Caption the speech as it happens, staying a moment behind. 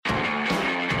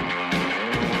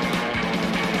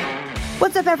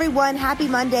What's up, everyone? Happy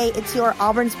Monday. It's your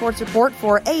Auburn Sports Report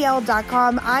for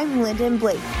AL.com. I'm Lyndon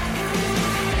Blake.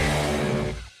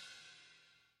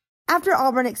 After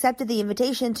Auburn accepted the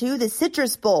invitation to the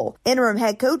Citrus Bowl, interim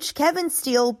head coach Kevin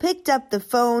Steele picked up the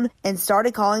phone and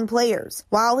started calling players.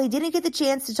 While he didn't get the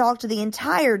chance to talk to the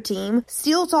entire team,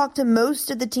 Steele talked to most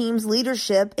of the team's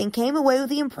leadership and came away with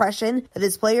the impression that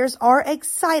his players are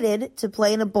excited to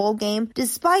play in a bowl game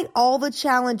despite all the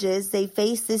challenges they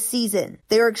face this season.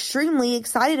 They're extremely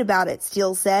excited about it,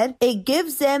 Steele said. It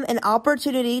gives them an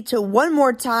opportunity to one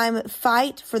more time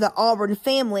fight for the Auburn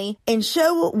family and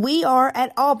show we are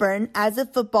at Auburn as a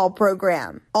football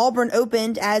program. Auburn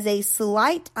opened as a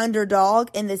slight underdog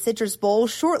in the Citrus Bowl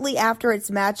shortly after its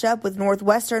matchup with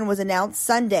Northwestern was announced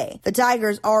Sunday. The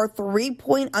Tigers are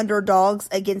 3-point underdogs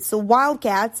against the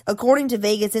Wildcats, according to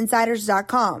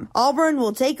VegasInsiders.com. Auburn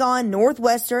will take on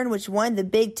Northwestern, which won the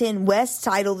Big Ten West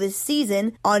title this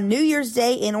season, on New Year's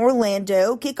Day in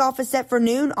Orlando. Kickoff is set for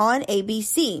noon on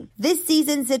ABC. This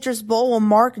season's Citrus Bowl will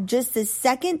mark just the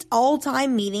second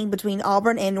all-time meeting between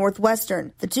Auburn and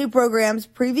Northwestern. The two programs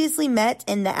previously met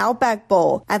in the Outback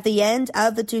Bowl at the end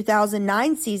of the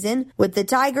 2009 season, with the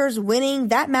Tigers winning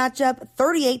that matchup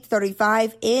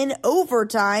 38-35 in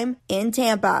overtime in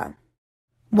Tampa.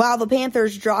 While the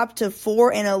Panthers dropped to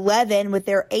 4-11 with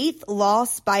their 8th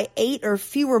loss by 8 or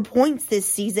fewer points this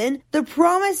season, the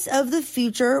promise of the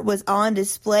future was on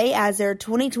display as their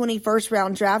 2020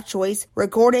 first-round draft choice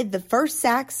recorded the first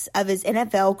sacks of his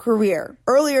NFL career.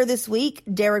 Earlier this week,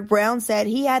 Derek Brown said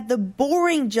he had the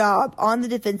boring job on the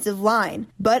defensive line,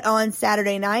 but on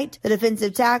Saturday night, the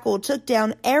defensive tackle took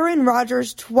down Aaron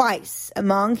Rodgers twice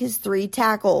among his 3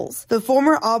 tackles. The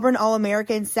former Auburn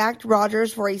All-American sacked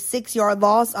Rodgers for a 6-yard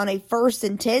loss on a 1st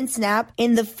and 10 snap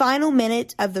in the final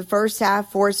minute of the first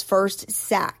half for his first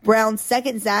sack. Brown's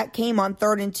second sack came on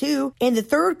 3rd and 2 in the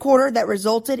third quarter that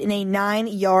resulted in a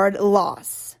 9-yard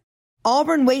loss.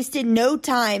 Auburn wasted no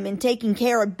time in taking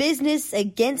care of business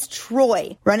against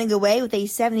Troy, running away with a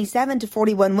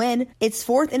 77-41 win, its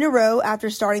 4th in a row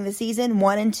after starting the season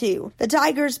 1-2. The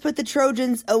Tigers put the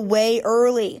Trojans away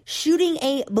early, shooting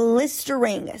a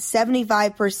blistering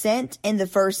 75% in the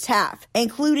first half,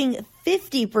 including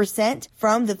 50%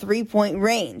 from the 3-point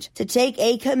range to take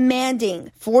a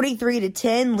commanding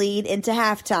 43-10 lead into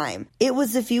halftime. It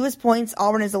was the fewest points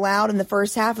Auburn has allowed in the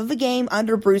first half of a game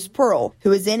under Bruce Pearl,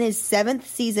 who is in his 7th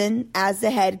season as the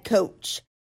head coach.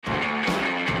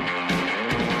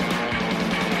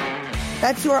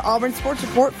 That's your Auburn Sports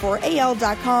Report for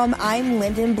AL.com. I'm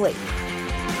Lyndon Blake.